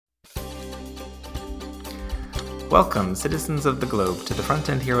Welcome, citizens of the globe, to the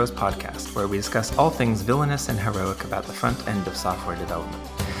Frontend Heroes podcast, where we discuss all things villainous and heroic about the front end of software development.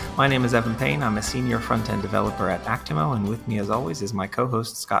 My name is Evan Payne. I'm a senior front-end developer at Actimo, and with me, as always, is my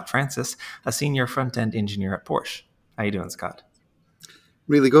co-host, Scott Francis, a senior front-end engineer at Porsche. How you doing, Scott?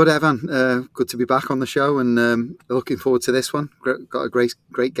 Really good, Evan. Good to be back on the show, and looking forward to this one. Got a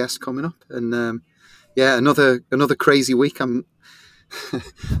great guest coming up, and another crazy week.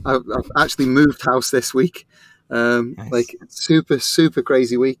 I've actually moved house this week. Nice. Like super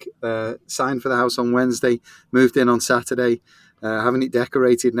crazy week. Signed for the house on Wednesday, moved in on Saturday, having it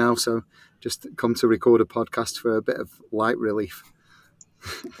decorated now, so just come to record a podcast for a bit of light relief.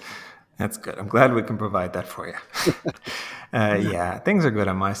 That's good. I'm glad we can provide that for you. Yeah, things are good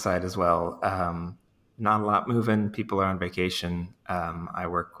on my side as well. Not a lot moving. People are on vacation. I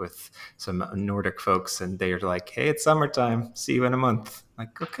work with some Nordic folks, and they're like, "Hey, it's summertime. See you in a month."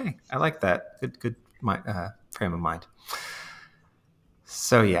 Like, okay, I like that. Good frame of mind.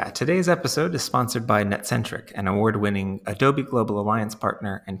 So yeah, today's episode is sponsored by Netcentric, an award-winning Adobe Global Alliance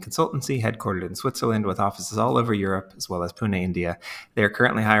partner and consultancy headquartered in Switzerland with offices all over Europe, as well as Pune, India. They are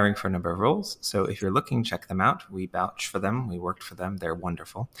currently hiring for a number of roles, so if you're looking, check them out. We vouch for them. We worked for them. They're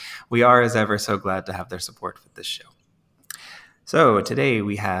wonderful. We are, as ever, so glad to have their support for this show. So today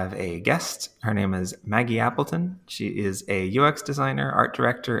we have a guest. Her name is Maggie Appleton. She is a UX designer, art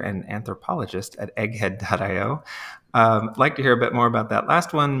director, and anthropologist at egghead.io. I'd like to hear a bit more about that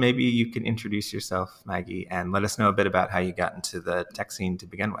last one. Maybe you can introduce yourself, Maggie, and let us know a bit about how you got into the tech scene to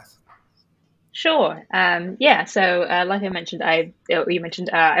begin with. Sure. So like I mentioned, I work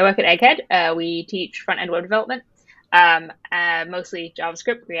at Egghead. We teach front-end web development, mostly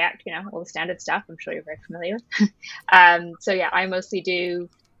JavaScript, React, all the standard stuff I'm sure you're very familiar with. I mostly do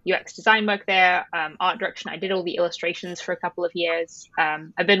UX design work there, art direction. I did all the illustrations for a couple of years.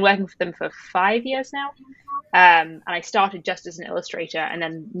 I've been working for them for 5 years now. And I started just as an illustrator and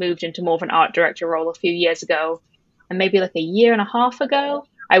then moved into more of an art director role a few years ago. And maybe like a year and a half ago,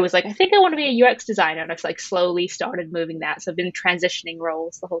 I was like, I think I want to be a UX designer. And I've like slowly started moving that. So I've been transitioning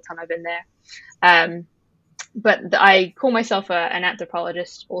roles the whole time I've been there. But I call myself an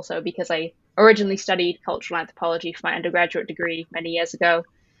anthropologist also because I originally studied cultural anthropology for my undergraduate degree many years ago.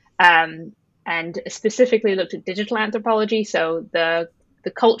 And specifically looked at digital anthropology. So the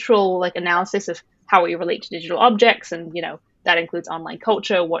cultural analysis of how we relate to digital objects, and that includes online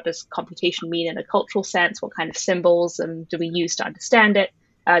culture. What does computation mean in a cultural sense? What kind of symbols do we use to understand it?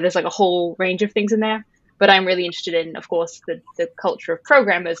 There's a whole range of things in there. But I'm really interested in, of course, the culture of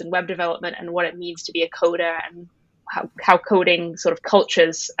programmers and web development and what it means to be a coder and how coding sort of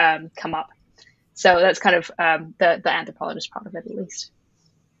cultures come up. So that's kind of the anthropologist part of it, at least.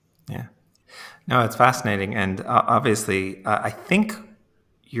 Yeah. No, it's fascinating. And obviously, I think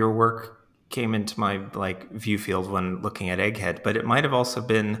your work came into my view field when looking at Egghead, but it might have also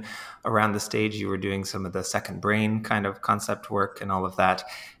been around the stage you were doing some of the second brain kind of concept work and all of that.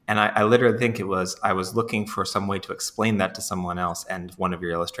 And I literally think I was looking for some way to explain that to someone else, and one of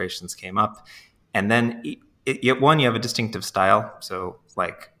your illustrations came up. And then one, you have a distinctive style. So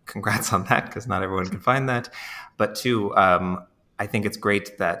congrats on that, because not everyone can find that. But two, I think it's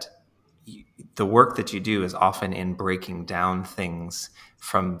great that the work that you do is often in breaking down things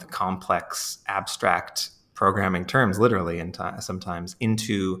from the complex, abstract programming terms, literally, and sometimes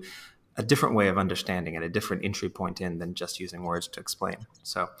into a different way of understanding it, a different entry point in than just using words to explain.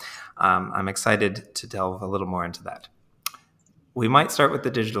 So I'm excited to delve a little more into that. We might start with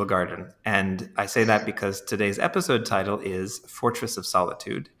the digital garden. And I say that because today's episode title is Fortress of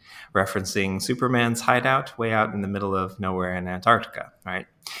Solitude, referencing Superman's hideout way out in the middle of nowhere in Antarctica, right?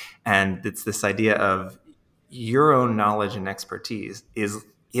 And it's this idea of your own knowledge and expertise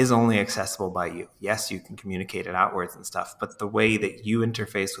is only accessible by you. Yes, you can communicate it outwards and stuff, but the way that you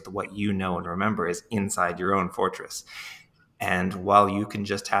interface with what you know and remember is inside your own fortress. And while you can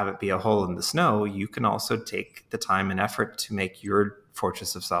just have it be a hole in the snow, you can also take the time and effort to make your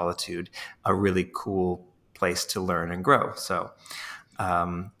Fortress of Solitude a really cool place to learn and grow. So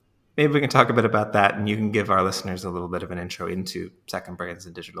maybe we can talk a bit about that, and you can give our listeners a little bit of an intro into second brains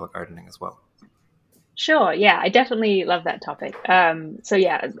and digital gardening as well. Sure. Yeah, I definitely love that topic.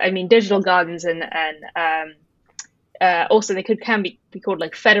 Digital gardens and also they can be called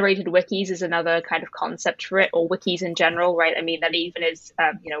federated wikis is another kind of concept for it, or wikis in general, right? I mean, that even is,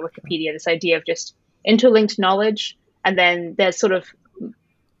 Wikipedia, this idea of just interlinked knowledge. And then there's sort of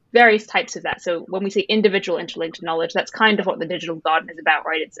various types of that. So when we say individual interlinked knowledge, that's kind of what the digital garden is about,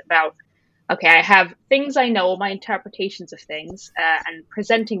 right? It's about, okay, I have things I know, my interpretations of things, and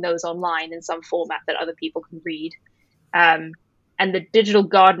presenting those online in some format that other people can read. And the digital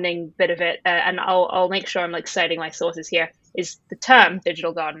gardening bit of it, and I'll make sure I'm like citing my sources here, is the term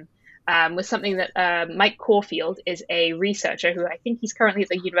digital garden was something that Mike Caulfield is a researcher who I think he's currently at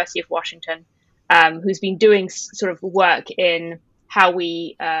the University of Washington, who's been doing sort of work in how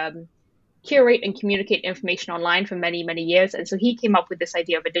we curate and communicate information online for many, many years. And so he came up with this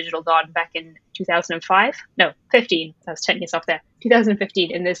idea of a digital garden back in 2005. No, 15. I was 10 years off there. 2015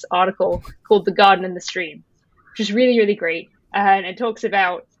 in this article called The Garden and the Stream, which is really, really great. And it talks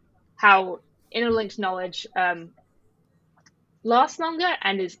about how interlinked knowledge lasts longer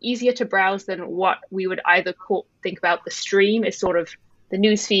and is easier to browse than what we would either think about the stream is sort of the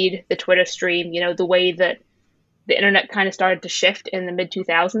newsfeed, the Twitter stream, the way that the internet kind of started to shift in the mid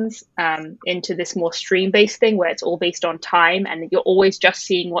 2000s into this more stream-based thing where it's all based on time and you're always just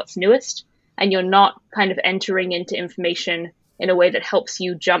seeing what's newest and you're not kind of entering into information in a way that helps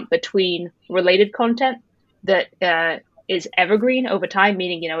you jump between related content that is evergreen over time,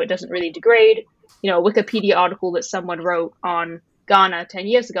 meaning, it doesn't really degrade. A Wikipedia article that someone wrote on Ghana 10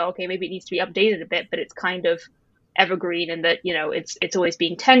 years ago, okay, maybe it needs to be updated a bit, but it's kind of evergreen and that, it's always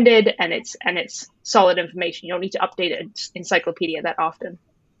being tended and it's solid information. You don't need to update an encyclopedia that often.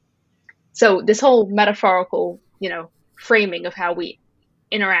 So this whole metaphorical, framing of how we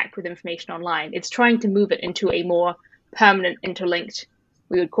interact with information online, it's trying to move it into a more permanent, interlinked,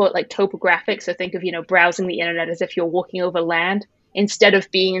 we would call it like topographic. So think of, browsing the internet as if you're walking over land instead of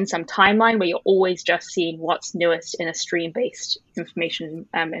being in some timeline where you're always just seeing what's newest in a stream-based information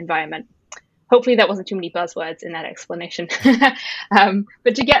environment. Hopefully that wasn't too many buzzwords in that explanation.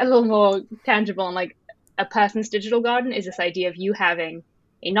 But to get a little more tangible on like a person's digital garden is this idea of you having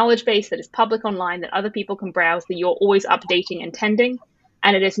a knowledge base that is public online that other people can browse, that you're always updating and tending.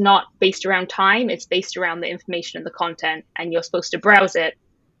 And it is not based around time, it's based around the information and the content. And you're supposed to browse it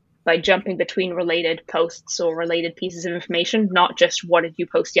by jumping between related posts or related pieces of information, not just what did you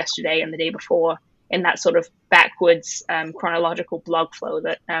post yesterday and the day before in that sort of backwards chronological blog flow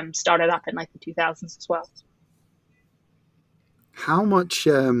that started up in like the 2000s as well. How much,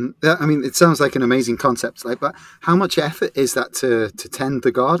 it sounds like an amazing concept, but how much effort is that to tend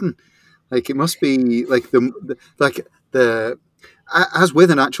the garden? Like it must be like the as with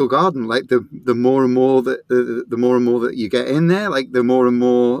an actual garden, like the more and more that the more and more that you get in there, like the more and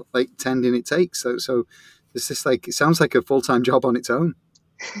more like tending it takes. So it's just like, it sounds like a full-time job on its own.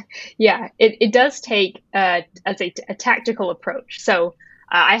 Yeah, it does take I'd say a tactical approach. So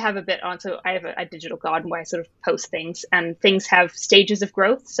I have I have a digital garden where I sort of post things and things have stages of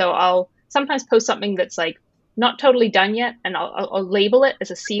growth. So I'll sometimes post something that's like not totally done yet, and I'll label it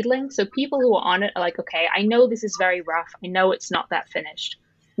as a seedling. So people who are on it are like, okay, I know this is very rough. I know it's not that finished.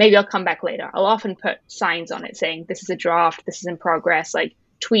 Maybe I'll come back later. I'll often put signs on it saying, this is a draft, this is in progress. Like,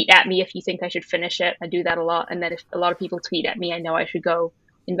 tweet at me if you think I should finish it. I do that a lot. And then if a lot of people tweet at me, I know I should go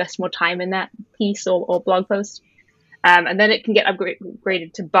invest more time in that piece or blog post. And then it can get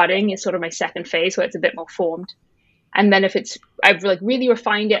upgraded to budding is sort of my second phase where it's a bit more formed. And then if I've like really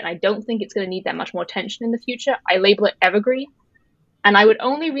refined it and I don't think it's going to need that much more attention in the future, I label it evergreen. And I would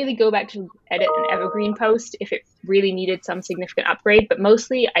only really go back to edit an evergreen post if it really needed some significant upgrade. But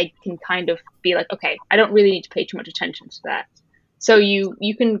mostly I can kind of be like, okay, I don't really need to pay too much attention to that. So you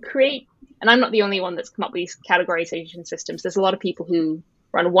can create, and I'm not the only one that's come up with these categorization systems. There's a lot of people who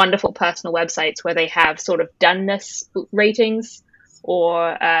run wonderful personal websites where they have sort of doneness ratings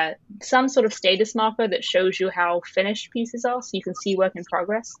or some sort of status marker that shows you how finished pieces are, so you can see work in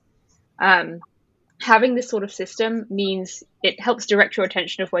progress. Having this sort of system means it helps direct your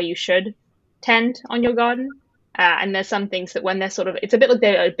attention of where you should tend on your garden. And there's some things that when they're sort of, it's a bit like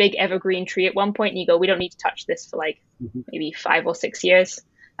they're a big evergreen tree at one point and you go, we don't need to touch this for like maybe 5 or 6 years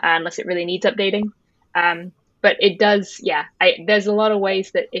unless it really needs updating. But it does, there's a lot of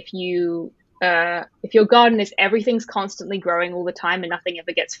ways that if your garden is everything's constantly growing all the time and nothing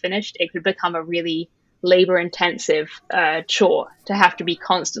ever gets finished, it could become a really labor intensive chore to have to be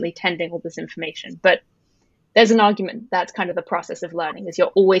constantly tending all this information. But there's an argument that's kind of the process of learning, is you're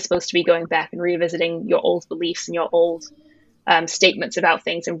always supposed to be going back and revisiting your old beliefs and your old statements about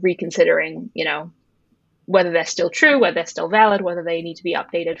things and reconsidering, whether they're still true, whether they're still valid, whether they need to be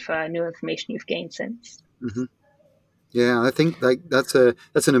updated for new information you've gained since. Mm-hmm. Yeah, I think like that's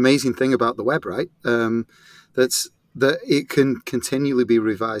an amazing thing about the web, right? That it can continually be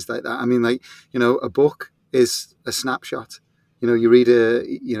revised like that. I mean, like, a book is a snapshot. You read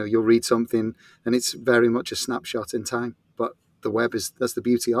you'll read something and it's very much a snapshot in time. But the web that's the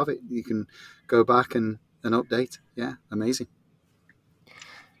beauty of it. You can go back and update. Yeah, amazing.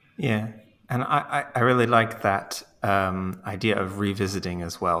 Yeah, and I really like that idea of revisiting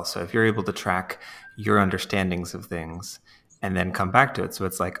as well. So if you're able to track your understandings of things and then come back to it. So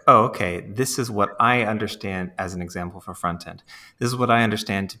it's like, oh, okay, this is what I understand as an example for front end. This is what I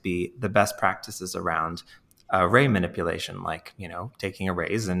understand to be the best practices around array manipulation, like, taking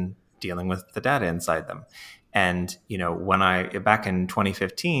arrays and dealing with the data inside them. And, back in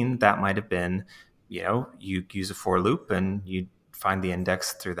 2015, that might have been, you use a for loop and you find the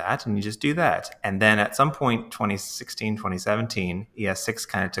index through that and you just do that. And then at some point, 2016, 2017, ES6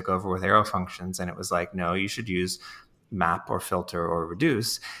 kind of took over with arrow functions. And it was like, no, you should use map or filter or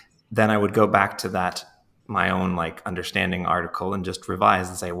reduce. Then I would go back to that, my own understanding article, and just revise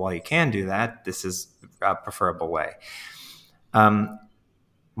and say, well, you can do that. This is a preferable way.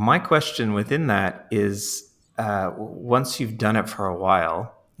 My question within that is, once you've done it for a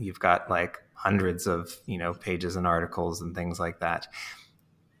while, you've got hundreds of pages and articles and things like that.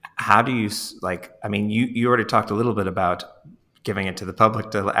 How do you you already talked a little bit about giving it to the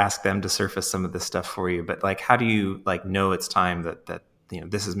public to ask them to surface some of this stuff for you, but how do you know it's time that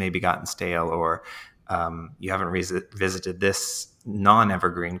this has maybe gotten stale, or you haven't visited this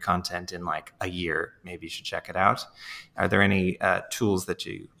non-evergreen content in a year, maybe you should check it out? Are there any tools that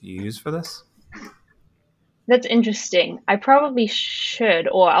you use for this? That's interesting. I probably should,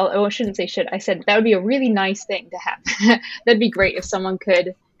 or I shouldn't say should. I said that would be a really nice thing to have. That'd be great if someone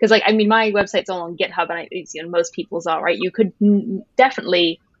could, because my website's all on GitHub, and most people's are, right? You could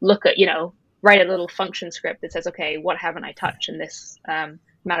definitely look at, write a little function script that says, okay, what haven't I touched in this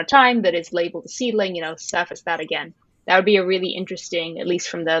amount of time that is labeled a seedling, surface that again. That would be a really interesting, at least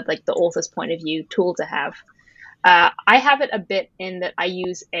from the author's point of view, tool to have. I have it a bit in that I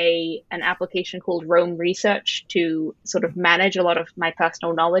use an application called Roam Research to sort of manage a lot of my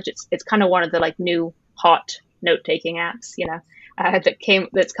personal knowledge. It's kind of one of the new hot note-taking apps,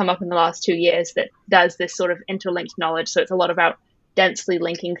 that's come up in the last 2 years that does this sort of interlinked knowledge. So it's a lot about densely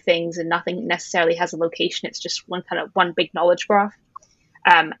linking things, and nothing necessarily has a location. It's just one big knowledge graph.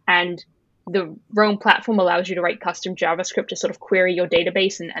 And the Roam platform allows you to write custom JavaScript to sort of query your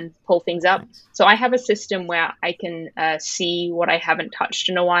database and pull things up. So I have a system where I can see what I haven't touched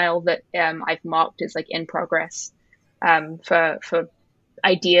in a while that I've marked as in progress for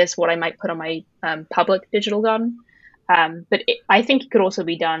ideas, what I might put on my public digital garden. But I think it could also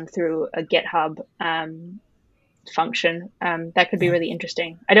be done through a GitHub function. That could be really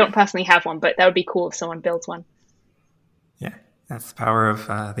interesting. I don't personally have one, but that would be cool if someone builds one. Yeah. That's the power of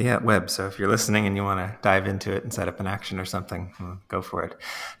the web. So if you're listening and you want to dive into it and set up an action or something, go for it.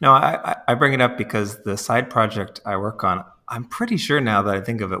 No, I bring it up because the side project I work on, I'm pretty sure now that I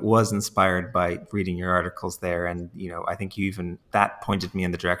think of it, was inspired by reading your articles there. And, I think that pointed me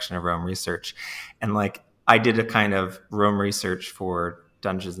in the direction of Roam Research. And I did a kind of Roam Research for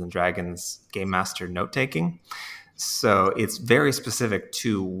Dungeons and Dragons Game Master note-taking. So it's very specific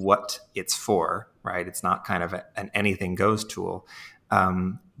to what it's for, right? It's not kind of an anything goes tool.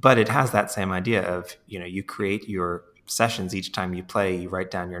 But it has that same idea of, you create your sessions each time you play, you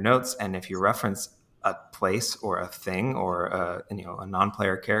write down your notes. And if you reference a place or a thing or a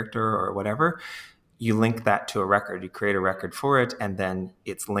non-player character or whatever, you link that to a record. You create a record for it, and then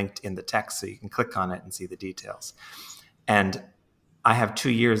it's linked in the text so you can click on it and see the details. And I have 2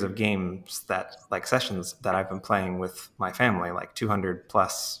 years of games that sessions that I've been playing with my family, 200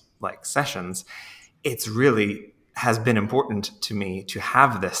 plus sessions. It's really has been important to me to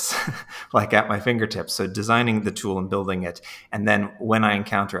have this at my fingertips. So designing the tool and building it. And then when I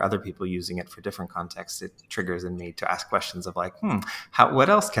encounter other people using it for different contexts, it triggers in me to ask questions of what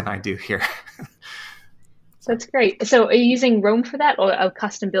else can I do here? That's great. So are you using Roam for that, or a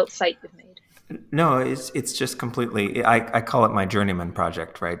custom built site you've made? No, it's just completely, I call it my journeyman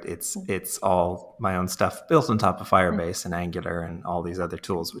project, right? It's all my own stuff built on top of Firebase and Angular and all these other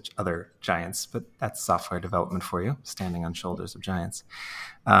tools, which other giants, but that's software development for you, standing on shoulders of giants.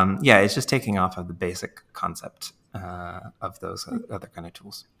 It's just taking off of the basic concept of those other kind of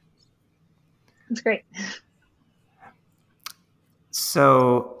tools. That's great.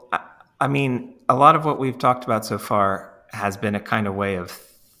 So, a lot of what we've talked about so far has been a kind of way of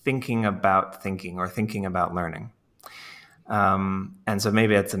thinking about thinking or thinking about learning. And so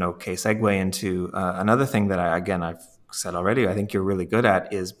maybe that's an okay segue into another thing that I've said already, I think you're really good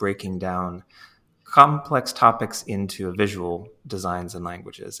at, is breaking down complex topics into visual designs and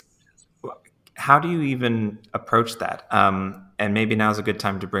languages. How do you even approach that? And maybe now's a good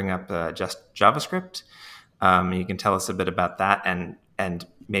time to bring up Just JavaScript. You can tell us a bit about that and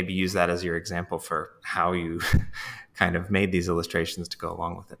maybe use that as your example for how you kind of made these illustrations to go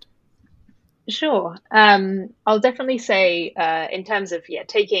along with it. Sure. I'll definitely say in terms of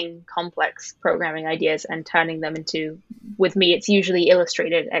taking complex programming ideas and turning them into, with me, it's usually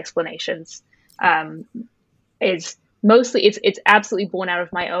illustrated explanations, is mostly it's absolutely born out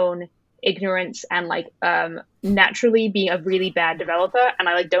of my own ignorance and like naturally being a really bad developer. And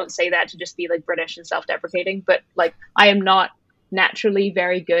I like don't say that to just be like British and self-deprecating, but like I am not naturally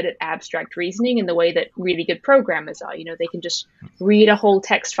very good at abstract reasoning in the way that really good programmers are. You know, they can just read a whole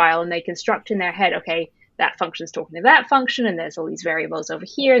text file and they construct in their head, okay, that function's talking to that function, and there's all these variables over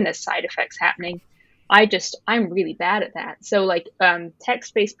here, and there's side effects happening. I'm really bad at that. So like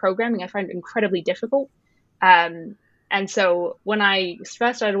text-based programming, I find incredibly difficult. And so when I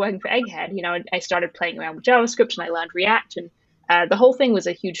first started working for Egghead, you know, I started playing around with JavaScript and I learned React, and the whole thing was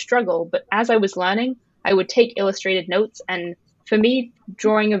a huge struggle. But as I was learning, I would take illustrated notes, and for me,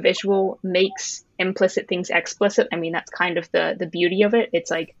 drawing a visual makes implicit things explicit. I mean, that's kind of the beauty of it. It's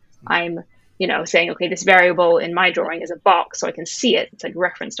like I'm, you know, saying, okay, this variable in my drawing is a box, so I can see it. It's like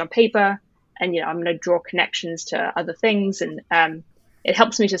referenced on paper, and, you know, I'm going to draw connections to other things. And it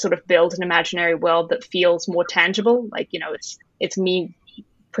helps me to sort of build an imaginary world that feels more tangible. Like, you know, it's me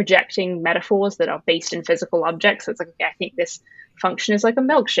projecting metaphors that are based in physical objects. So it's like, okay, I think this function is like a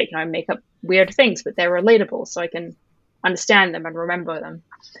milkshake, and I make up weird things, but they're relatable, so I can understand them and remember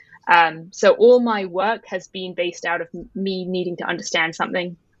them. So all my work has been based out of me needing to understand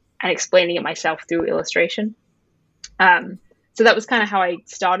something and explaining it myself through illustration. So that was kind of how I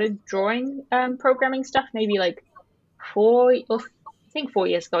started drawing programming stuff. Maybe like 4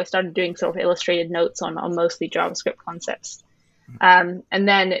 years ago, I started doing sort of illustrated notes on mostly JavaScript concepts. And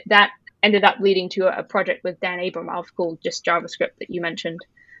then that ended up leading to a project with Dan Abramov called Just JavaScript that you mentioned,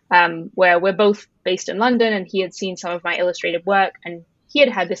 where we're both based in London, and he had seen some of my illustrated work, and he had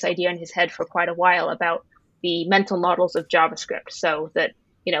had this idea in his head for quite a while about the mental models of JavaScript. So that,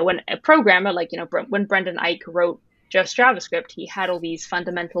 you know, when a programmer, like, you know, when Brendan Eich wrote Just JavaScript, he had all these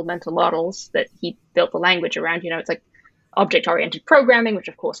fundamental mental models that he built the language around. You know, it's like object-oriented programming, which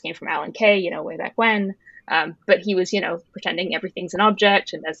of course came from Alan Kay, you know, way back when. But he was, you know, pretending everything's an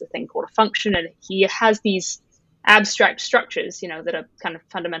object, and there's a thing called a function, and he has these abstract structures, you know, that are kind of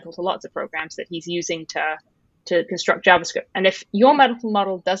fundamental to lots of programs that he's using to construct JavaScript. And if your mental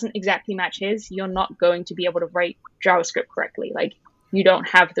model doesn't exactly match his, you're not going to be able to write JavaScript correctly. Like, you don't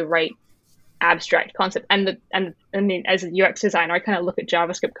have the right abstract concept. And I mean, as a UX designer, I kind of look at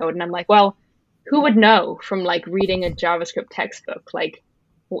JavaScript code and I'm like, well, who would know from like reading a JavaScript textbook, like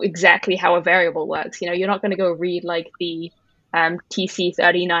exactly how a variable works? You know, you're not going to go read like the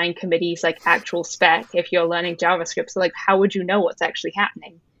TC39 committee's like actual spec if you're learning JavaScript. So like, how would you know what's actually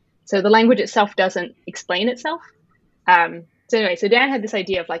happening? So the language itself doesn't explain itself. So anyway, so Dan had this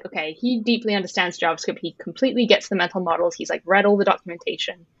idea of like, okay, he deeply understands JavaScript. He completely gets the mental models. He's like read all the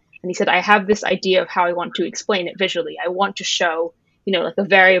documentation. And he said, I have this idea of how I want to explain it visually. I want to show, you know, like a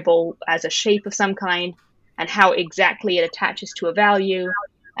variable as a shape of some kind, and how exactly it attaches to a value,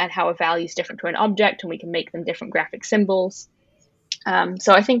 and how a value is different to an object, and we can make them different graphic symbols.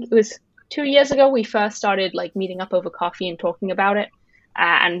 So I think it was 2 years ago we first started like meeting up over coffee and talking about it.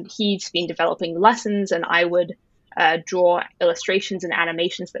 And he's been developing lessons, and I would draw illustrations and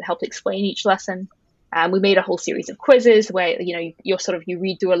animations that helped explain each lesson. We made a whole series of quizzes where, you know, you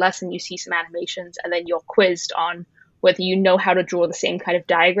read through a lesson, you see some animations, and then you're quizzed on whether you know how to draw the same kind of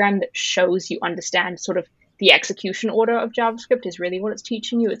diagram that shows you understand sort of the execution order of JavaScript is really what it's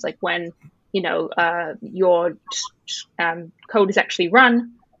teaching you. It's like when, you know, your code is actually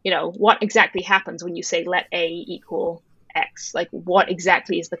run, you know, what exactly happens when you say let A equal X? Like, what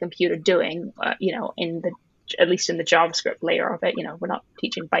exactly is the computer doing, you know, at least in the JavaScript layer of it? You know, we're not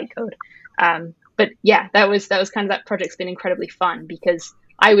teaching bytecode. But yeah, that was kind of, that project's been incredibly fun because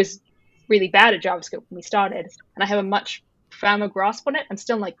I was really bad at JavaScript when we started, and I have a much firmer grasp on it. I'm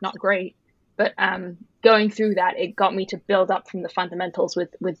still like not great, but going through that, it got me to build up from the fundamentals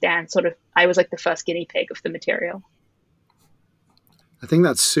with Dan. Sort of, I was like the first guinea pig of the material. I think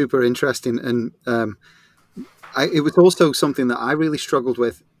that's super interesting, and it was also something that I really struggled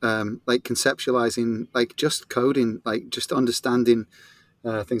with, like conceptualizing, like just coding, like just understanding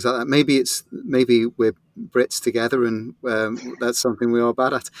things like that. Maybe we're Brits together, and that's something we are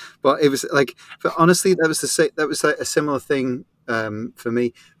bad at. But it was like, but honestly, that was like a similar thing for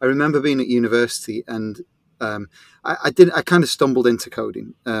me. I remember being at university, and I kind of stumbled into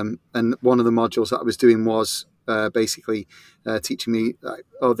coding, and one of the modules that I was doing was basically teaching me, like,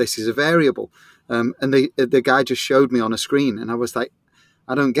 oh, this is a variable, and the guy just showed me on a screen, and I was like,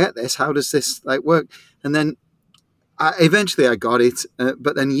 I don't get this. How does this like work? And then eventually I got it,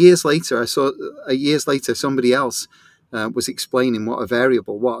 but then years later somebody else was explaining what a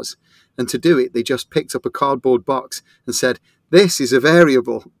variable was, and to do it they just picked up a cardboard box and said, this is a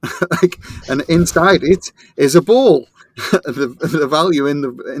variable, like, and inside it is a ball. the value in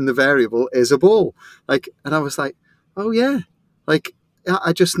the variable is a ball, like, and I was like, oh yeah, like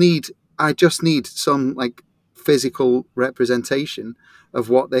I just need some like physical representation of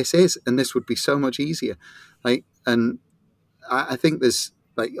what this is, and this would be so much easier. Like, and I think there's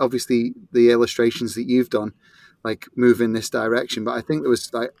like obviously the illustrations that you've done like move in this direction, but I think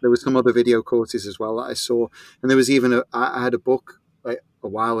there was some other video courses as well that I saw, and there was even I had a book like a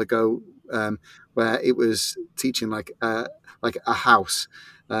while ago where it was teaching like a house,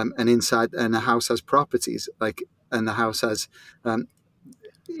 and inside, and the house has properties, like, and the house has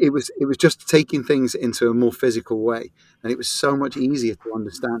it was just taking things into a more physical way, and it was so much easier to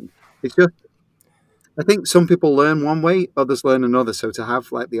understand. It's just, I think some people learn one way, others learn another. So to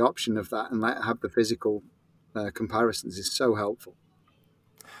have like the option of that and like have the physical comparisons is so helpful.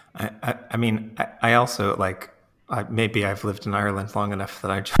 I mean, I also like, maybe I've lived in Ireland long enough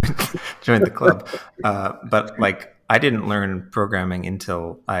that I joined the club, but like I didn't learn programming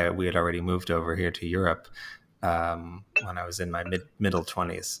until we had already moved over here to Europe when I was in my middle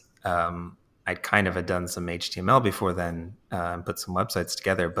 20s. I kind of had done some HTML before then, put some websites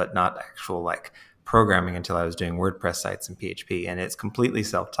together, but not actual like programming until I was doing WordPress sites and PHP. And it's completely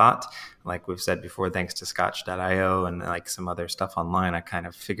self-taught. Like we've said before, thanks to Scotch.io and like some other stuff online, I kind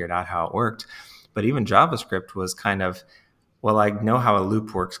of figured out how it worked. But even JavaScript was kind of, well, I know how a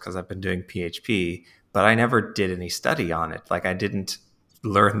loop works because I've been doing PHP, but I never did any study on it. Like I didn't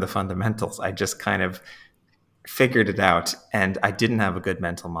learn the fundamentals. I just kind of figured it out, and I didn't have a good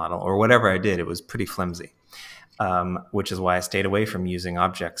mental model, or whatever I did, it was pretty flimsy, which is why I stayed away from using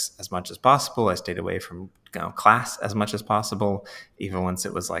objects as much as possible. I stayed away from class as much as possible, even once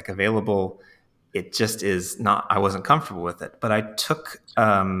it was like available. It just is not, I wasn't comfortable with it. But I took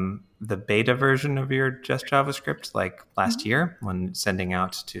the beta version of your Just JavaScript like last year when sending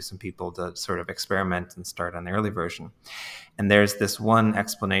out to some people to sort of experiment and start on the early version. And there's this one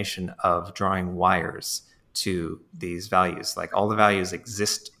explanation of drawing wires to these values. Like all the values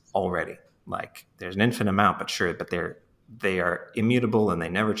exist already. Like there's an infinite amount, but sure, but they are immutable and they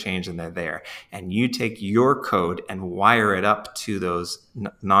never change, and they're there. And you take your code and wire it up to those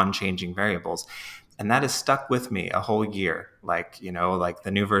non-changing variables. And that has stuck with me a whole year. Like, like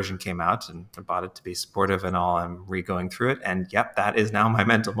the new version came out and I bought it to be supportive and all. I'm re-going through it. And yep, that is now my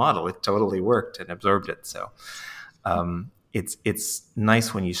mental model. It totally worked and absorbed it. So it's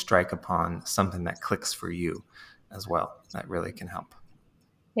nice when you strike upon something that clicks for you as well. That really can help.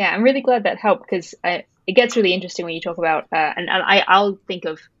 Yeah, I'm really glad that helped, because it gets really interesting when you talk about, and I'll think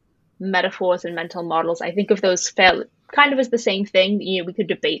of metaphors and mental models. I think of those kind of as the same thing. We could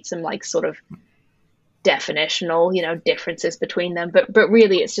debate some like sort of definitional, differences between them, but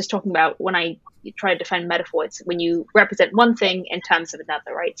really it's just talking about, when I try to define metaphor, it's when you represent one thing in terms of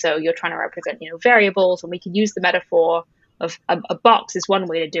another, right? So you're trying to represent, variables, and we could use the metaphor of a box is one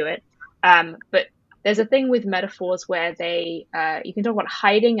way to do it. But there's a thing with metaphors where you can talk about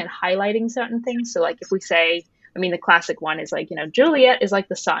hiding and highlighting certain things. So like if we say, the classic one is like, Juliet is like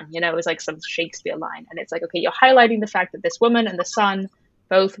the sun, is like some Shakespeare line. And it's like, okay, you're highlighting the fact that this woman and the sun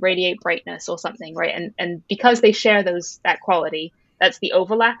both radiate brightness or something, right? And because they share that quality, that's the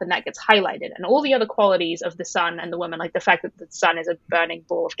overlap, and that gets highlighted. And all the other qualities of the sun and the woman, like the fact that the sun is a burning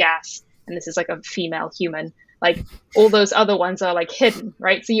ball of gas, and this is like a female human, like all those other ones are like hidden,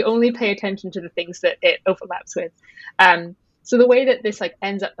 right? So you only pay attention to the things that it overlaps with. So the way that this like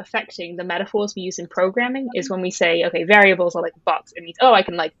ends up affecting the metaphors we use in programming is when we say, okay, variables are like a box. It means, I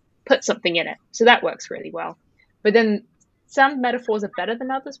can like put something in it. So that works really well. But then some metaphors are better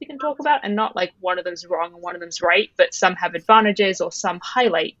than others we can talk about, and not like one of them's wrong and one of them's right, but some have advantages or some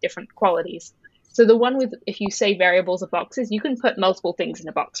highlight different qualities. So the one with, if you say variables are boxes, you can put multiple things in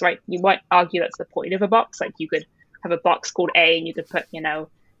a box, right? You might argue that's the point of a box. Like you could have a box called A and you could put,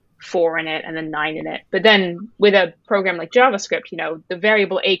 4 in it and then 9 in it. But then with a program like JavaScript, the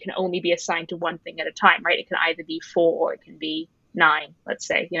variable A can only be assigned to one thing at a time, right? It can either be 4 or it can be 9, let's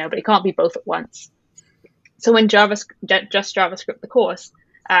say, but it can't be both at once. So when Just JavaScript, the course,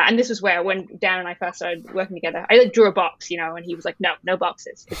 and this is where when Dan and I first started working together, I drew a box, and he was like, no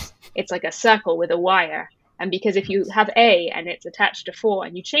boxes. It's like a circle with a wire. And because if you have A and it's attached to 4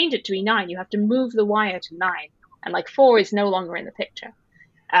 and you change it to be 9, you have to move the wire to 9. And like 4 is no longer in the picture.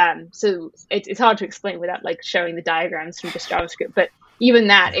 So it's hard to explain without like showing the diagrams from Just JavaScript. But even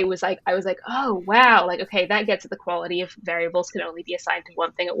that, I was like, oh, wow. Like, okay, that gets at the quality of variables can only be assigned to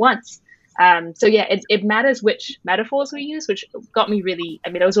one thing at once. So yeah, it matters which metaphors we use, which got me really,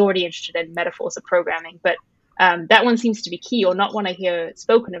 I was already interested in metaphors of programming, but that one seems to be key, or not one I hear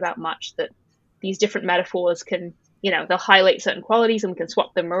spoken about much, that these different metaphors can, they'll highlight certain qualities and we can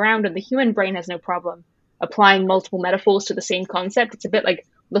swap them around, and the human brain has no problem applying multiple metaphors to the same concept. It's a bit like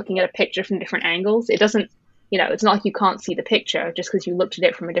looking at a picture from different angles. It doesn't it's not like you can't see the picture just because you looked at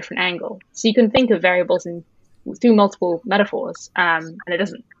it from a different angle. So you can think of variables through multiple metaphors, and it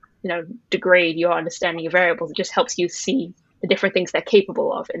doesn't, degrade your understanding of variables. It just helps you see the different things they're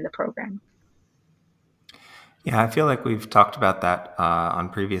capable of in the program. Yeah, I feel like we've talked about that on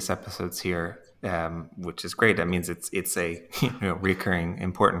previous episodes here, which is great. That means it's a recurring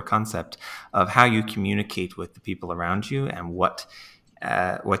important concept of how you communicate with the people around you and what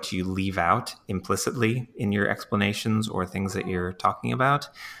you leave out implicitly in your explanations or things that you're talking about.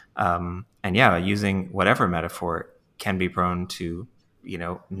 And yeah, using whatever metaphor can be prone to,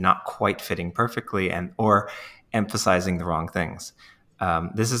 not quite fitting perfectly or emphasizing the wrong things.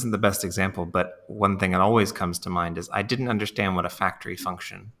 This isn't the best example, but one thing that always comes to mind is I didn't understand what a factory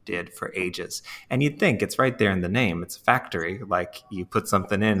function did for ages. And you'd think it's right there in the name. It's a factory, like you put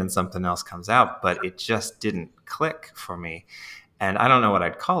something in and something else comes out, but it just didn't click for me. And I don't know what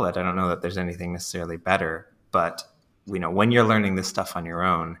I'd call it. I don't know that there's anything necessarily better, but when you're learning this stuff on your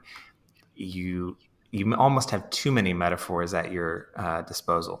own, you almost have too many metaphors at your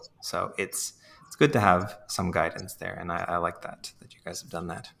disposal. So it's good to have some guidance there, and I like that you guys have done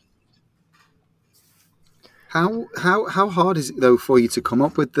that. How hard is it though for you to come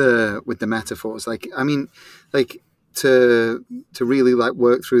up with the metaphors? Like, I mean, like to really like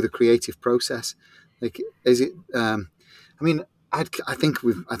work through the creative process. Like, is it? I mean, I think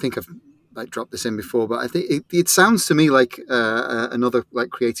I've like dropped this in before, but I think it sounds to me like another like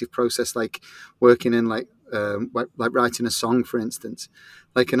creative process, like working in like writing a song, for instance,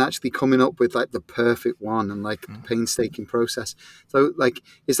 like, and actually coming up with like the perfect one and like painstaking process. So like,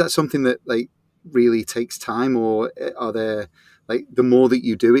 is that something that like really takes time, or are there like the more that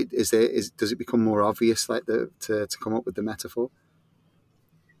you do it, does it become more obvious like to come up with the metaphor?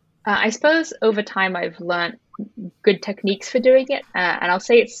 I suppose over time I've learned good techniques for doing it. And I'll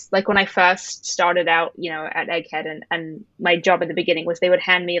say it's like when I first started out, at Egghead, and my job in the beginning was they would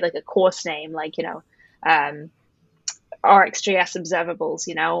hand me like a course name, like, RxJS observables,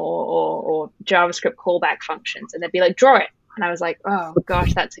 or JavaScript callback functions. And they'd be like, draw it. And I was like, oh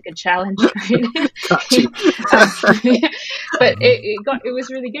gosh, that's a good challenge. Right? But it was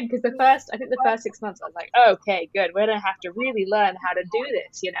really good because the first 6 months I was like, oh, okay, good. We're going to have to really learn how to do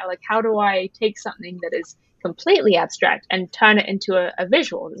this. Like, how do I take something that is completely abstract and turn it into a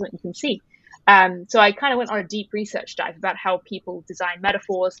visual that you can see? So I kind of went on a deep research dive about how people design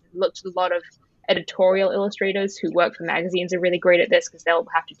metaphors, looked at a lot of editorial illustrators who work for magazines are really great at this because they'll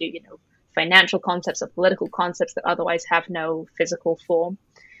have to do, financial concepts or political concepts that otherwise have no physical form.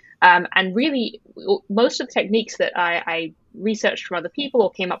 And really, most of the techniques that I researched from other people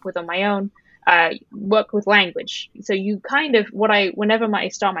or came up with on my own work with language. So you kind of, whenever I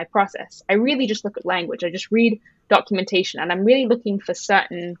start my process, I really just look at language. I just read documentation, and I'm really looking for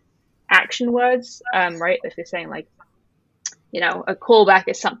certain action words, right? If you're saying like, a callback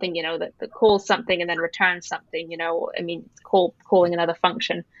is something, that calls something and then returns something, calling another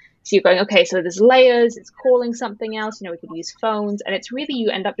function. So you're going, okay, so there's layers, it's calling something else, we could use phones, and it's really, you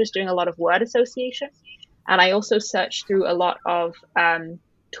end up just doing a lot of word association. And I also search through a lot of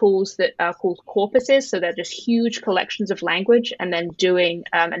tools that are called corpuses. So they're just huge collections of language and then doing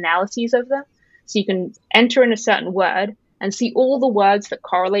analyses of them. So you can enter in a certain word and see all the words that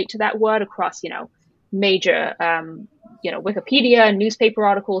correlate to that word across, major, Wikipedia, newspaper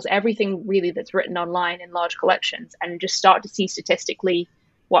articles, everything really that's written online in large collections, and just start to see statistically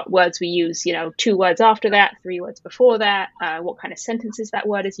what words we use, 2 words after that, 3 words before that, what kind of sentences that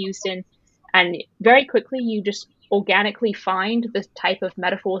word is used in. And very quickly, you just organically find the type of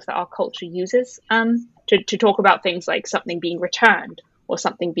metaphors that our culture uses to talk about things like something being returned or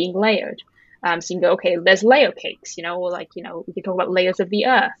something being layered. So you can go, okay, there's layer cakes, or like, we can talk about layers of the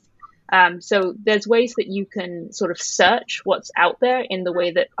earth. So there's ways that you can sort of search what's out there in the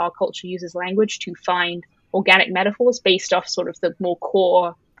way that our culture uses language to find organic metaphors based off sort of the more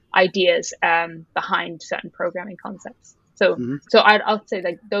core ideas behind certain programming concepts. So I'll say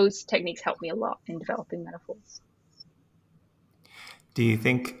that those techniques help me a lot in developing metaphors. Do you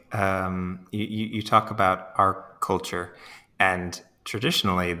think you talk about our culture, and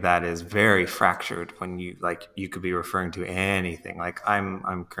traditionally that is very fractured when you could be referring to anything. Like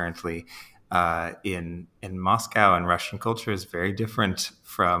I'm currently in Moscow, and Russian culture is very different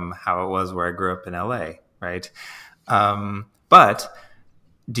from how it was where I grew up in LA, right? But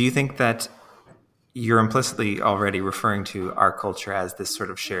do you think that you're implicitly already referring to our culture as this sort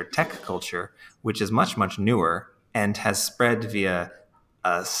of shared tech culture, which is much, much newer and has spread via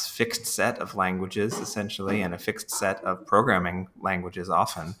a fixed set of languages, essentially, and a fixed set of programming languages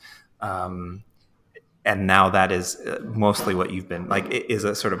often. And now that is mostly what you've been like, is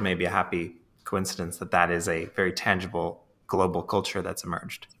a sort of maybe a happy coincidence that that is a very tangible global culture that's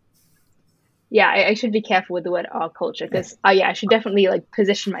emerged. Yeah, I should be careful with the word our culture because yeah, I should definitely like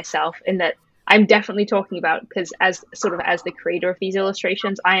position myself in that I'm definitely talking about, because as sort of as the creator of these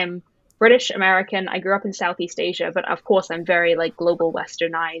illustrations, I am British American. I grew up in Southeast Asia, but of course I'm very like global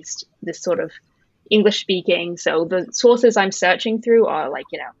westernized, this sort of English speaking. So the sources I'm searching through are like,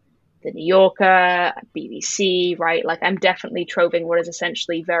 the New Yorker, BBC, right? Like I'm definitely probing what is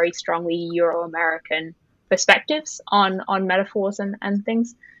essentially very strongly Euro-American perspectives on metaphors and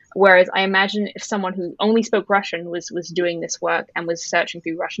things. Whereas I imagine if someone who only spoke Russian was doing this work and was searching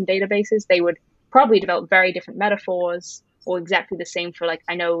through Russian databases, they would probably develop very different metaphors, or exactly the same for like,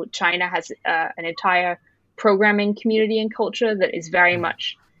 I know China has an entire programming community and culture that is very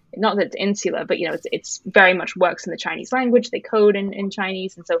much, not that it's insular, but it's very much works in the Chinese language. They code in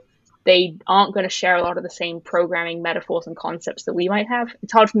Chinese, and so they aren't going to share a lot of the same programming metaphors and concepts that we might have.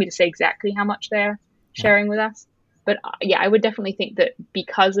 It's hard for me to say exactly how much they're sharing with us. But yeah, I would definitely think that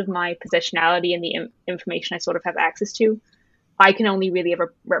because of my positionality and the information I sort of have access to, I can only really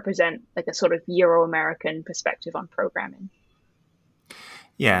ever represent like a sort of Euro-American perspective on programming.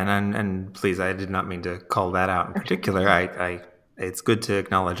 Yeah, and please, I did not mean to call that out in particular. I it's good to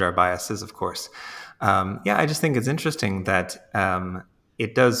acknowledge our biases, of course. Yeah, I just think it's interesting that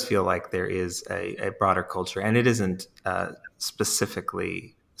it does feel like there is a broader culture, and it isn't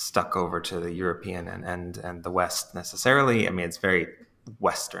specifically stuck over to the European and the West necessarily. I mean, it's very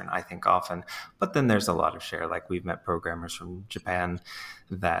Western, I think, often, but then there's a lot of share. Like we've met programmers from Japan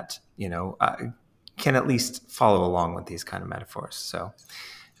that, can at least follow along with these kind of metaphors. So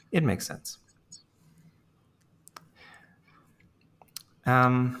it makes sense.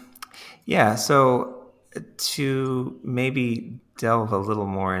 Yeah, so to maybe delve a little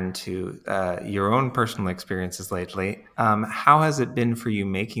more into your own personal experiences lately, how has it been for you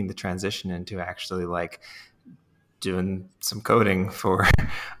making the transition into actually like doing some coding for,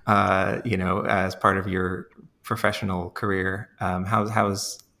 as part of your professional career?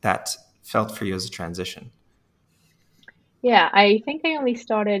 How's that felt for you as a transition? Yeah, I think I only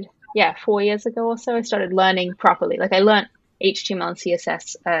started, 4 years ago or so, I started learning properly. Like I learned HTML and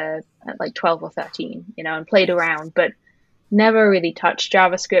CSS at like 12 or 13, and played around, but never really touched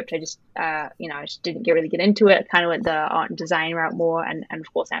JavaScript. I just, I just didn't really get into it. I kind of went the art and design route more, and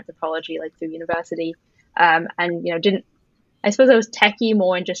of course anthropology, like through university. And didn't. I suppose I was techie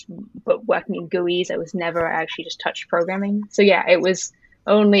more in just, but working in GUIs. I was never actually just touched programming. So yeah, it was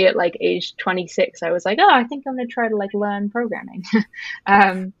only at like age 26 I was like, oh, I think I'm gonna try to like learn programming.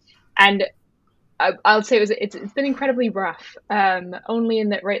 And I'll say it's been incredibly rough. Only in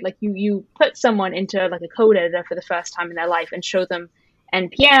that, right, like you put someone into like a code editor for the first time in their life and show them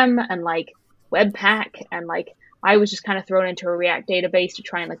NPM and like Webpack, and like I was just kind of thrown into a React database to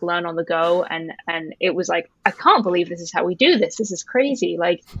try and like learn on the go, and it was like, I can't believe this is how we do this. This is crazy.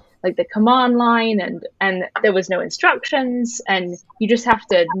 Like the command line, and there was no instructions, and you just have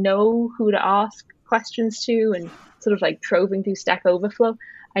to know who to ask questions to, and sort of like troving through Stack Overflow.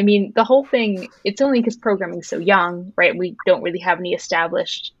 I mean, the whole thing, it's only because programming's so young, right? We don't really have any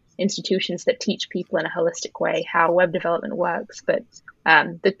established institutions that teach people in a holistic way how web development works. But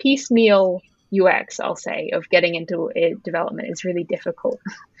the piecemeal UX, I'll say, of getting into development is really difficult.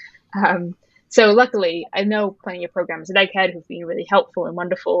 So luckily, I know plenty of programmers at Egghead who've been really helpful and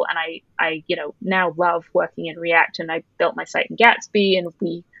wonderful. And I now love working in React, and I built my site in Gatsby, and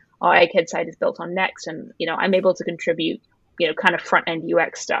our Egghead site is built on Next. And, I'm able to contribute kind of front end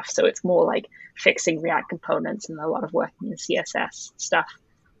UX stuff. So it's more like fixing React components and a lot of working in CSS stuff.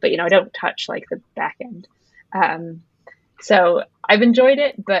 But, I don't touch like the back end. So I've enjoyed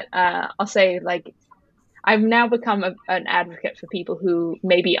it, but I'll say like I've now become an advocate for people who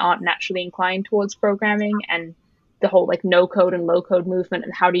maybe aren't naturally inclined towards programming, and the whole like no code and low code movement,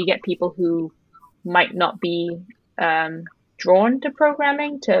 and how do you get people who might not be drawn to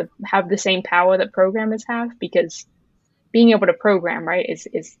programming to have the same power that programmers have, because being able to program, right, is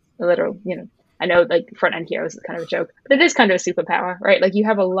a little, I know like front end heroes is kind of a joke, but it is kind of a superpower, right? Like you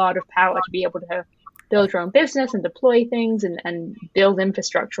have a lot of power to be able to build your own business and deploy things and build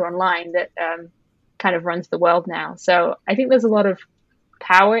infrastructure online that kind of runs the world now. So I think there's a lot of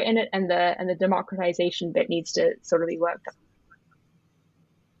power in it, and the democratization bit needs to sort of be worked on.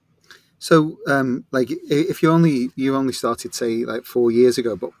 So, like, if you only started, say, like 4 years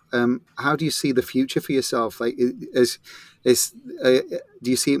ago, but how do you see the future for yourself? Like, do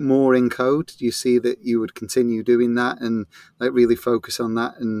you see it more in code? Do you see that you would continue doing that and like really focus on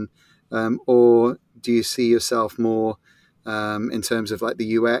that, and or do you see yourself more in terms of like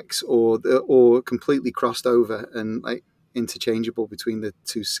the UX, or completely crossed over and like interchangeable between the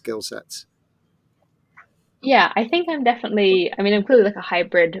two skill sets? Yeah, I think I'm definitely, I mean, I'm clearly like a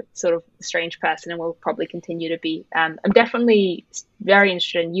hybrid sort of strange person and will probably continue to be. I'm definitely very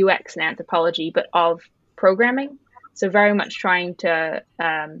interested in UX and anthropology, but of programming. So very much trying to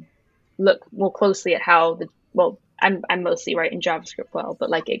look more closely at how well, I'm mostly right in JavaScript well,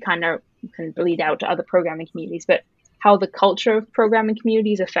 but like it kind of can bleed out to other programming communities, but how the culture of programming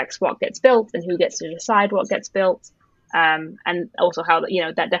communities affects what gets built and who gets to decide what gets built, and also how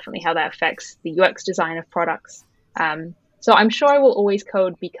that definitely how that affects the UX design of products. So I'm sure I will always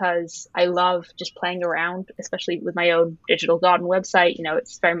code because I love just playing around, especially with my own digital garden website.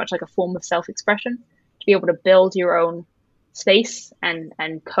 It's very much like a form of self-expression to be able to build your own space and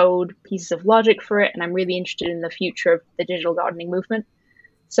code pieces of logic for it. And I'm really interested in the future of the digital gardening movement.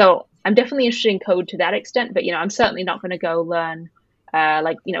 So I'm definitely interested in code to that extent, but I'm certainly not going to go learn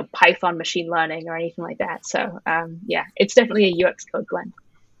Python machine learning or anything like that. So yeah, it's definitely a UX code blend.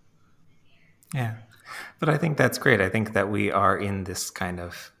 Yeah, but I think that's great. I think that we are in this kind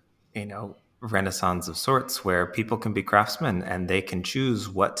of, renaissance of sorts where people can be craftsmen and they can choose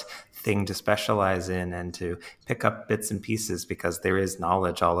what thing to specialize in and to pick up bits and pieces, because there is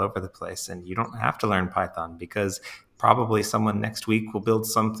knowledge all over the place, and you don't have to learn Python because probably someone next week will build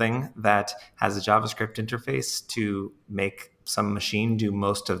something that has a JavaScript interface to make some machine do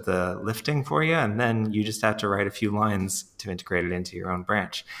most of the lifting for you, and then you just have to write a few lines to integrate it into your own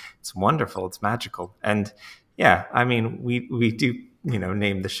branch. It's wonderful. It's magical. And yeah, I mean, we do,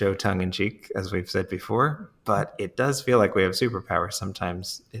 name the show tongue in cheek, as we've said before, but it does feel like we have superpowers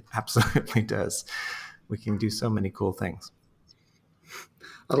sometimes. It absolutely does. We can do so many cool things.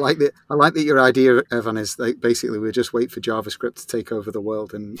 I like that your idea, Evan, is like basically we just wait for JavaScript to take over the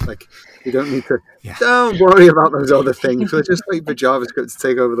world, and like we don't need to. Yeah. Don't worry about those other things. We'll just wait for JavaScript to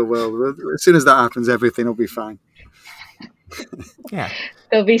take over the world. As soon as that happens, everything will be fine. Yeah,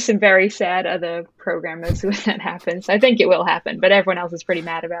 there'll be some very sad other programmers when that happens. I think it will happen, but everyone else is pretty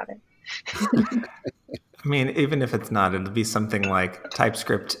mad about it. I mean, even if it's not, it'll be something like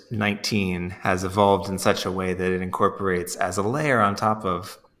TypeScript 19 has evolved in such a way that it incorporates as a layer on top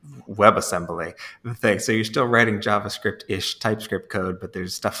of WebAssembly the thing. So you're still writing JavaScript-ish TypeScript code, but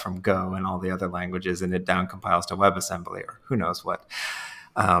there's stuff from Go and all the other languages, and it down compiles to WebAssembly or who knows what.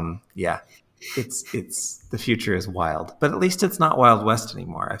 Yeah, it's the future is wild, but at least it's not Wild West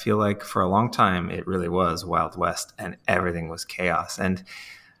anymore. I feel like for a long time it really was Wild West, and everything was chaos. And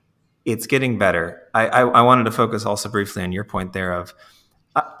it's getting better. I wanted to focus also briefly on your point there of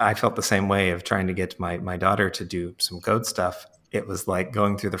I felt the same way of trying to get my daughter to do some code stuff. It was like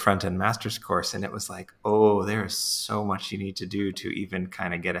going through the Frontend Masters course, and it was like, oh, there's so much you need to do to even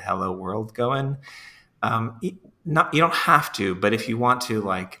kind of get a hello world going. You don't have to, but if you want to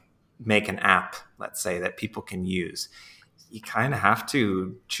like make an app, let's say, that people can use, you kind of have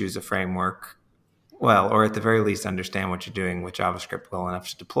to choose a framework. Well, or at the very least, understand what you're doing with JavaScript well enough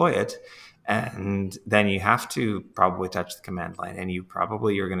to deploy it. And then you have to probably touch the command line, and you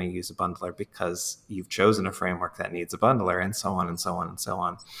probably are going to use a bundler because you've chosen a framework that needs a bundler, and so on and so on and so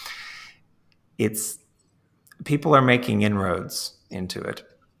on. People are making inroads into it.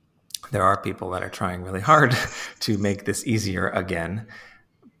 There are people that are trying really hard to make this easier again,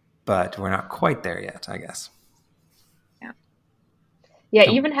 but we're not quite there yet, I guess. Yeah,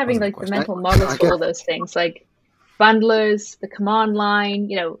 even having like the mental models for all those things, like bundlers, the command line,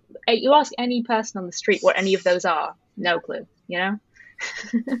 you ask any person on the street what any of those are, no clue, Yeah,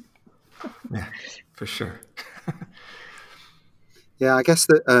 for sure. Yeah, I guess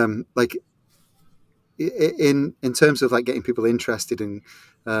that like in terms of like getting people interested in,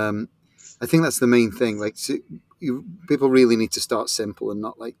 I think that's the main thing. Like people really need to start simple and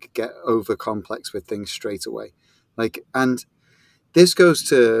not like get over complex with things straight away. Like, and this goes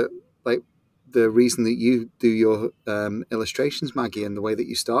to like the reason that you do your illustrations, Maggie, and the way that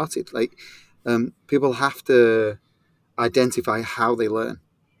you started. Like, people have to identify how they learn.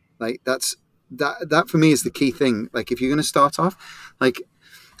 Like that for me is the key thing. Like, if you're going to start off, like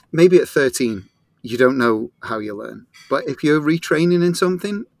maybe at 13, you don't know how you learn, but if you're retraining in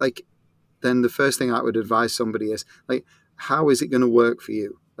something, like, then the first thing I would advise somebody is like, how is it going to work for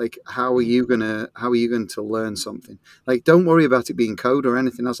you? Like, how are you going to learn something? Like, don't worry about it being code or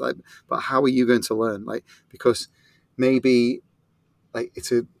anything else like that, but how are you going to learn? Like, because maybe like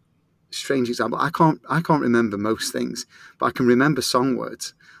it's a strange example. I can't remember most things, but I can remember song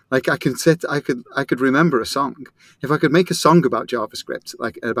words. Like I could remember a song. If I could make a song about JavaScript,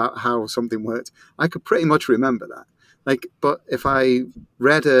 like about how something worked, I could pretty much remember that. Like, but if I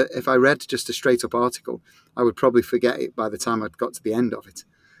read just a straight up article, I would probably forget it by the time I'd got to the end of it.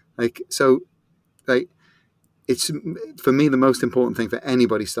 Like, so, like, it's, for me, the most important thing for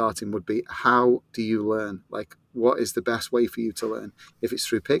anybody starting would be, how do you learn? Like, what is the best way for you to learn? If it's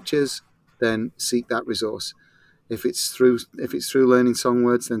through pictures, then seek that resource. If it's through learning song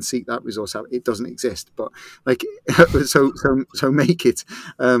words, then seek that resource out. It doesn't exist, but like, so make it.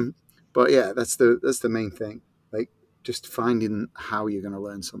 But yeah, that's the main thing. Like, just finding how you're going to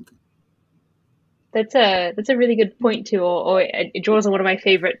learn something. That's a really good point too, or it draws on one of my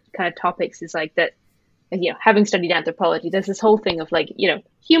favorite kind of topics, is like that, having studied anthropology, there's this whole thing of like,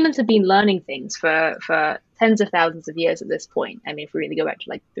 humans have been learning things for tens of thousands of years at this point. I mean, if we really go back to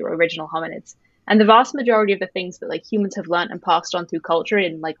like the original hominids. And the vast majority of the things that like humans have learned and passed on through culture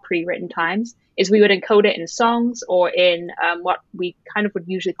in like pre-written times is we would encode it in songs or in what we kind of would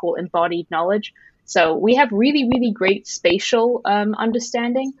usually call embodied knowledge. So we have really, really great spatial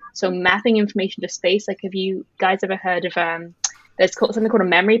understanding. So mapping information to space. Like, have you guys ever heard of there's something called a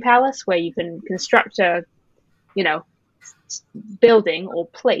memory palace, where you can construct a, building or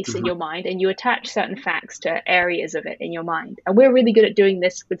place in your mind, and you attach certain facts to areas of it in your mind. And we're really good at doing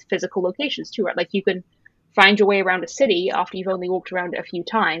this with physical locations too, right? Like, you can find your way around a city after you've only walked around it a few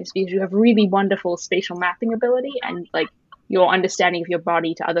times, because you have really wonderful spatial mapping ability and like your understanding of your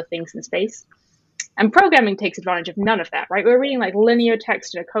body to other things in space. And programming takes advantage of none of that, right? We're reading like linear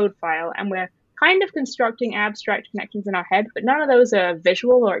text in a code file, and we're kind of constructing abstract connections in our head, but none of those are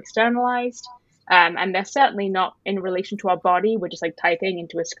visual or externalized. And they're certainly not in relation to our body. We're just like typing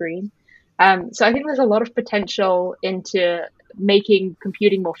into a screen. So I think there's a lot of potential into making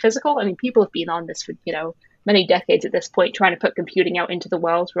computing more physical. I mean, people have been on this for, many decades at this point, trying to put computing out into the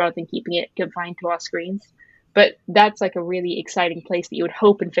world rather than keeping it confined to our screens. But that's like a really exciting place that you would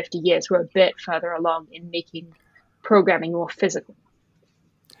hope in 50 years we're a bit further along in making programming more physical.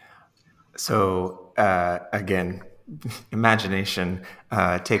 So again, imagination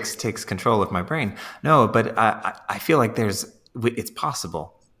takes control of my brain. No, but I feel like it's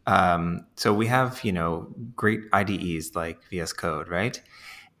possible. So we have, great IDEs like VS Code, right?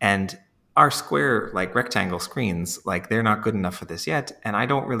 And our square, like rectangle screens, like they're not good enough for this yet. And I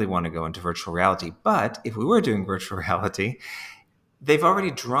don't really want to go into virtual reality. But if we were doing virtual reality, they've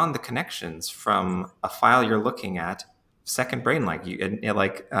already drawn the connections from a file you're looking at, second brain, like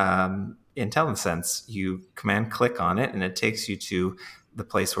IntelliSense, you command click on it and it takes you to the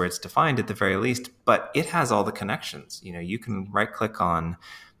place where it's defined at the very least, but it has all the connections. You can right click on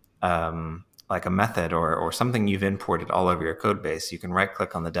like a method or something you've imported all over your code base. You can right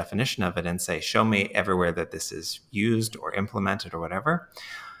click on the definition of it and say, show me everywhere that this is used or implemented or whatever.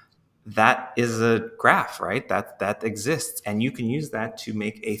 That is a graph, right? That exists. And you can use that to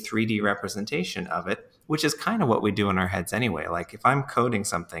make a 3D representation of it, which is kind of what we do in our heads anyway. Like, if I'm coding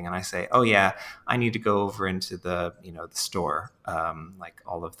something and I say, oh yeah, I need to go over into the, the store, like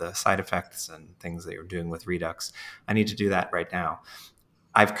all of the side effects and things that you're doing with Redux, I need to do that right now.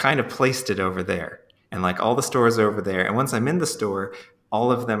 I've kind of placed it over there, and like all the stores are over there. And once I'm in the store, all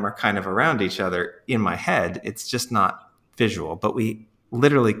of them are kind of around each other in my head. It's just not visual, but we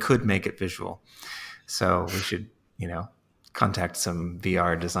literally could make it visual. So we should, contact some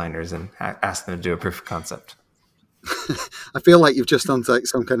VR designers and ask them to do a proof of concept. I feel like you've just done like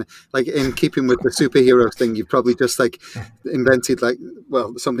some kind of, like, in keeping with the superhero thing, you've probably just like invented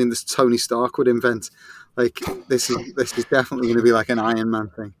something that Tony Stark would invent. Like, this is definitely going to be like an Iron Man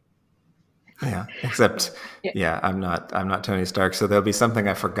thing. Yeah, except I'm not Tony Stark, so there'll be something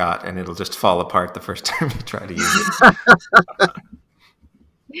I forgot and it'll just fall apart the first time you try to use it.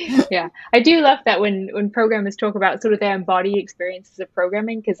 Yeah, I do love that when programmers talk about sort of their embodied experiences of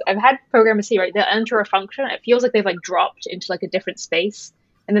programming, because I've had programmers say, right, they'll enter a function, it feels like they've like dropped into like a different space,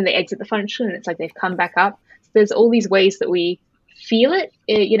 and then they exit the function and it's like they've come back up. So there's all these ways that we feel it,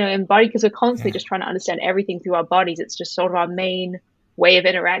 embodied, because we're constantly just trying to understand everything through our bodies. It's just sort of our main way of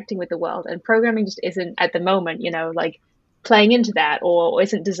interacting with the world, and programming just isn't at the moment, like playing into that, or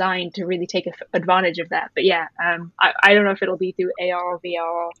isn't designed to really take advantage of that. But yeah, I don't know if it'll be through AR or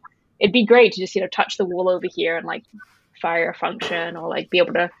VR. It'd be great to just touch the wall over here and like fire a function, or like be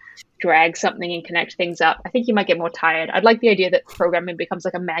able to drag something and connect things up. I think you might get more tired. I'd like the idea that programming becomes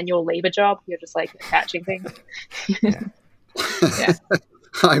like a manual labor job. You're just like attaching things. Yeah.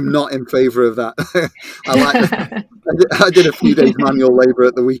 I'm not in favor of that. I did a few days manual labor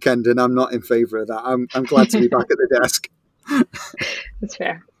at the weekend, and I'm not in favor of that. I'm glad to be back at the desk. That's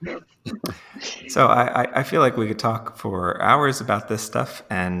fair. So I feel like we could talk for hours about this stuff,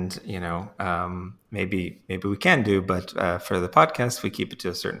 and maybe we can do, but for the podcast we keep it to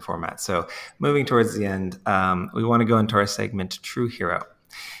a certain format. So moving towards the end, we want to go into our segment True Hero.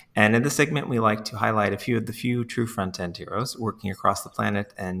 And in this segment, we like to highlight a few of the few true front-end heroes working across the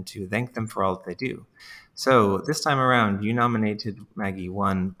planet and to thank them for all that they do. So this time around, you nominated, Maggie,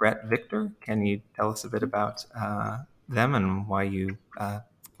 one Brett Victor. Can you tell us a bit about them and why you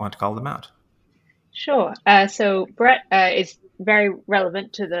want to call them out? Sure. So Brett is very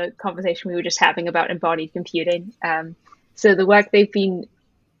relevant to the conversation we were just having about embodied computing. So the work they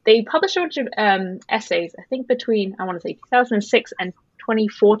published a bunch of essays, I think between, I want to say 2006 and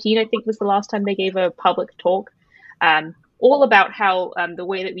 2014, I think was the last time they gave a public talk, all about how the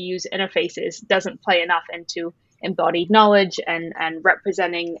way that we use interfaces doesn't play enough into embodied knowledge and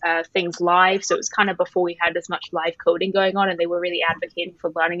representing things live. So it was kind of before we had as much live coding going on, and they were really advocating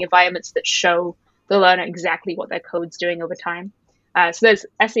for learning environments that show the learner exactly what their code's doing over time. So those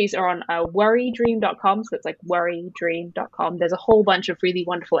essays are on worrydream.com. So it's like worrydream.com. There's a whole bunch of really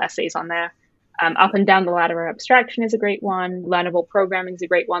wonderful essays on there. Up and down the ladder of abstraction is a great one. Learnable programming is a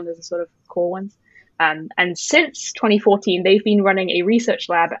great one. Those are sort of core ones. And since 2014, they've been running a research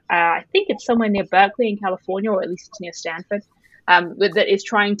lab. I think it's somewhere near Berkeley in California, or at least it's near Stanford, that is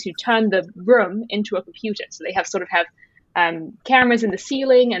trying to turn the room into a computer. So they have cameras in the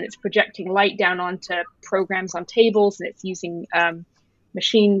ceiling, and it's projecting light down onto programs on tables, and it's using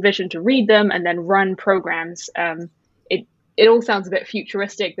machine vision to read them and then run programs. It all sounds a bit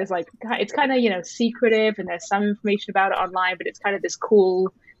futuristic. It's kind of secretive, and there's some information about it online, but it's kind of this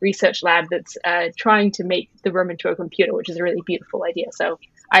cool research lab that's trying to make the room into a computer, which is a really beautiful idea. So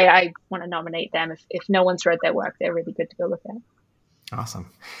I want to nominate them. If no one's read their work, they're really good to go look at. Awesome.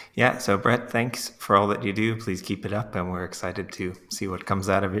 Yeah, so Brett, thanks for all that you do. Please keep it up, and we're excited to see what comes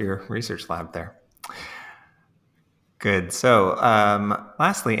out of your research lab there. Good. So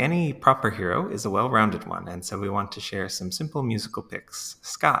lastly, any proper hero is a well-rounded one, and so we want to share some simple musical picks.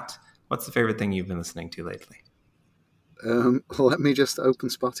 Scott, what's the favorite thing you've been listening to lately? Let me just open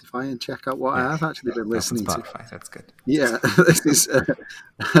Spotify and check out what I have actually been listening to. Spotify, that's good. Yeah, this is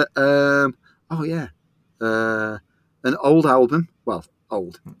an old album,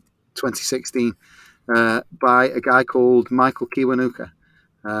 2016, by a guy called Michael Kiwanuka,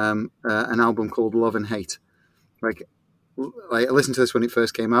 an album called Love and Hate. I listened to this when it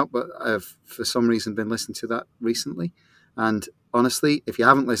first came out, but I've for some reason been listening to that recently. And honestly, if you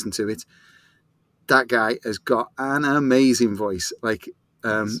haven't listened to it, that guy has got an amazing voice.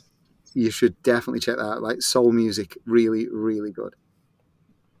 You should definitely check that out. Soul music, really, really good.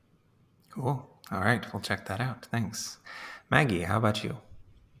 Cool. All right, we'll check that out. Thanks. Maggie, how about you?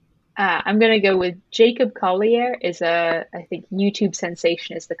 I'm going to go with Jacob Collier. I think YouTube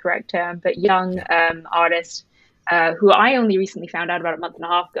sensation is the correct term, but young artist who I only recently found out about a month and a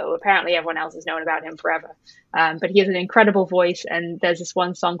half ago. Apparently everyone else has known about him forever. But he has an incredible voice, and there's this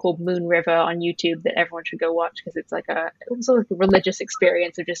one song called Moon River on YouTube that everyone should go watch, because it's like a religious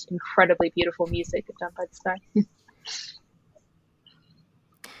experience of just incredibly beautiful music done by this guy.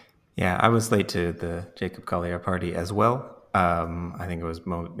 Yeah, I was late to the Jacob Collier party as well. I think it was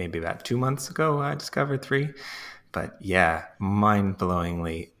maybe about 2 months ago I discovered 3. But yeah,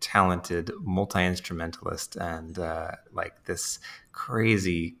 mind-blowingly talented multi-instrumentalist, and this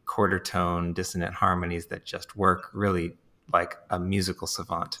crazy quarter tone dissonant harmonies that just work, really like a musical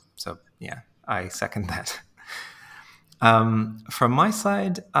savant. So yeah, I second that. From my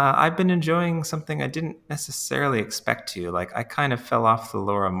side, I've been enjoying something I didn't necessarily expect to. I kind of fell off the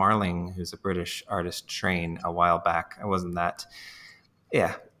Laura Marling, who's a British artist, train a while back. I wasn't that,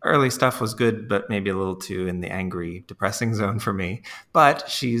 early stuff was good, but maybe a little too in the angry, depressing zone for me. But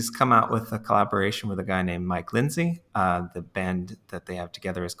she's come out with a collaboration with a guy named Mike Lindsay. The band that they have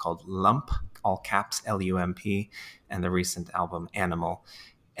together is called Lump, all caps, Lump, and the recent album Animal.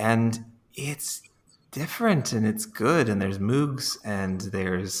 And it's different and it's good, and there's moogs, and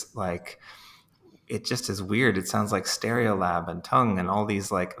there's it just is weird. It sounds like Stereolab and Tongue and all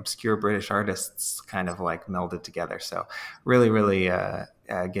these obscure British artists kind of melded together. So really, really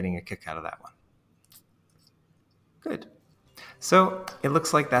getting a kick out of that one. Good. So it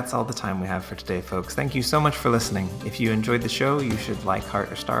looks like that's all the time we have for today, folks. Thank you so much for listening. If you enjoyed the show, you should like, heart,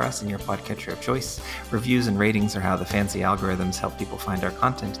 or star us in your podcatcher of choice. Reviews and ratings are how the fancy algorithms help people find our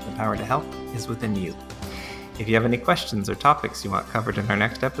content. The power to help is within you. If you have any questions or topics you want covered in our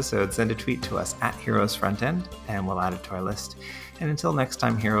next episode, send a tweet to us at Heroes Frontend, and we'll add it to our list. And until next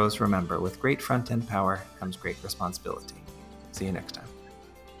time, heroes, remember, with great front-end power comes great responsibility. See you next time.